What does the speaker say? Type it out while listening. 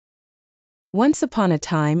Once upon a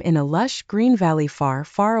time in a lush green valley far,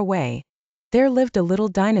 far away, there lived a little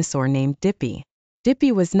dinosaur named Dippy.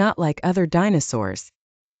 Dippy was not like other dinosaurs.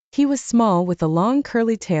 He was small with a long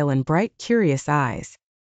curly tail and bright, curious eyes.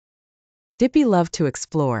 Dippy loved to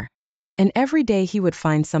explore, and every day he would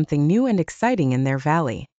find something new and exciting in their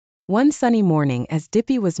valley. One sunny morning, as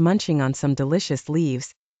Dippy was munching on some delicious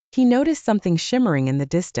leaves, he noticed something shimmering in the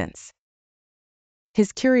distance.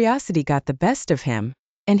 His curiosity got the best of him,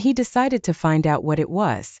 and he decided to find out what it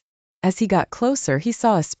was. As he got closer, he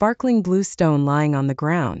saw a sparkling blue stone lying on the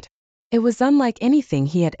ground. It was unlike anything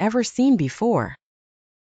he had ever seen before.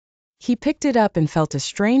 He picked it up and felt a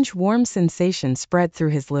strange warm sensation spread through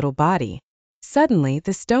his little body. Suddenly,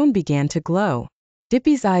 the stone began to glow.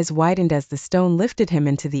 Dippy's eyes widened as the stone lifted him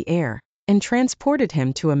into the air and transported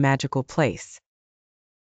him to a magical place.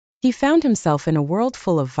 He found himself in a world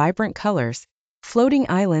full of vibrant colors, floating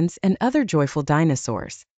islands, and other joyful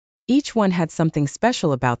dinosaurs. Each one had something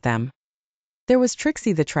special about them. There was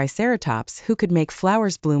Trixie the Triceratops, who could make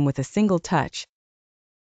flowers bloom with a single touch,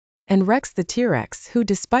 and Rex the T-Rex, who,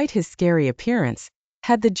 despite his scary appearance,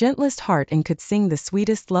 had the gentlest heart and could sing the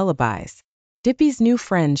sweetest lullabies. Dippy's new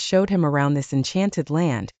friends showed him around this enchanted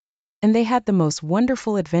land, and they had the most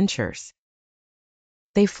wonderful adventures.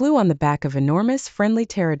 They flew on the back of enormous, friendly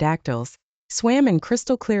pterodactyls, swam in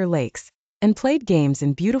crystal-clear lakes, and played games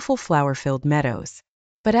in beautiful flower-filled meadows.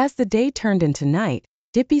 But as the day turned into night,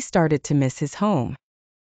 Dippy started to miss his home.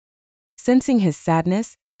 Sensing his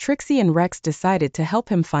sadness, Trixie and Rex decided to help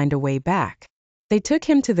him find a way back. They took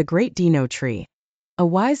him to the Great Dino Tree, a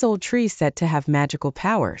wise old tree said to have magical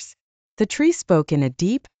powers. The tree spoke in a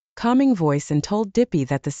deep, calming voice and told Dippy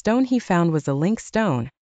that the stone he found was a link stone,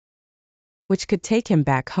 which could take him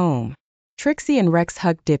back home. Trixie and Rex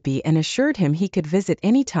hugged Dippy and assured him he could visit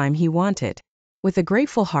any time he wanted. With a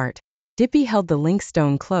grateful heart, Dippy held the link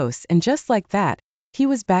stone close, and just like that, he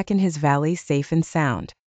was back in his valley safe and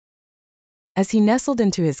sound. As he nestled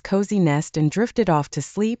into his cozy nest and drifted off to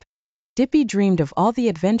sleep, Dippy dreamed of all the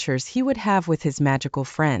adventures he would have with his magical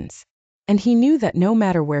friends. And he knew that no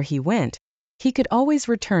matter where he went, he could always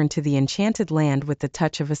return to the enchanted land with the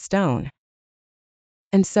touch of a stone.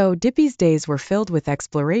 And so Dippy's days were filled with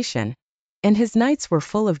exploration, and his nights were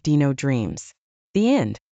full of dino dreams. The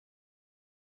end.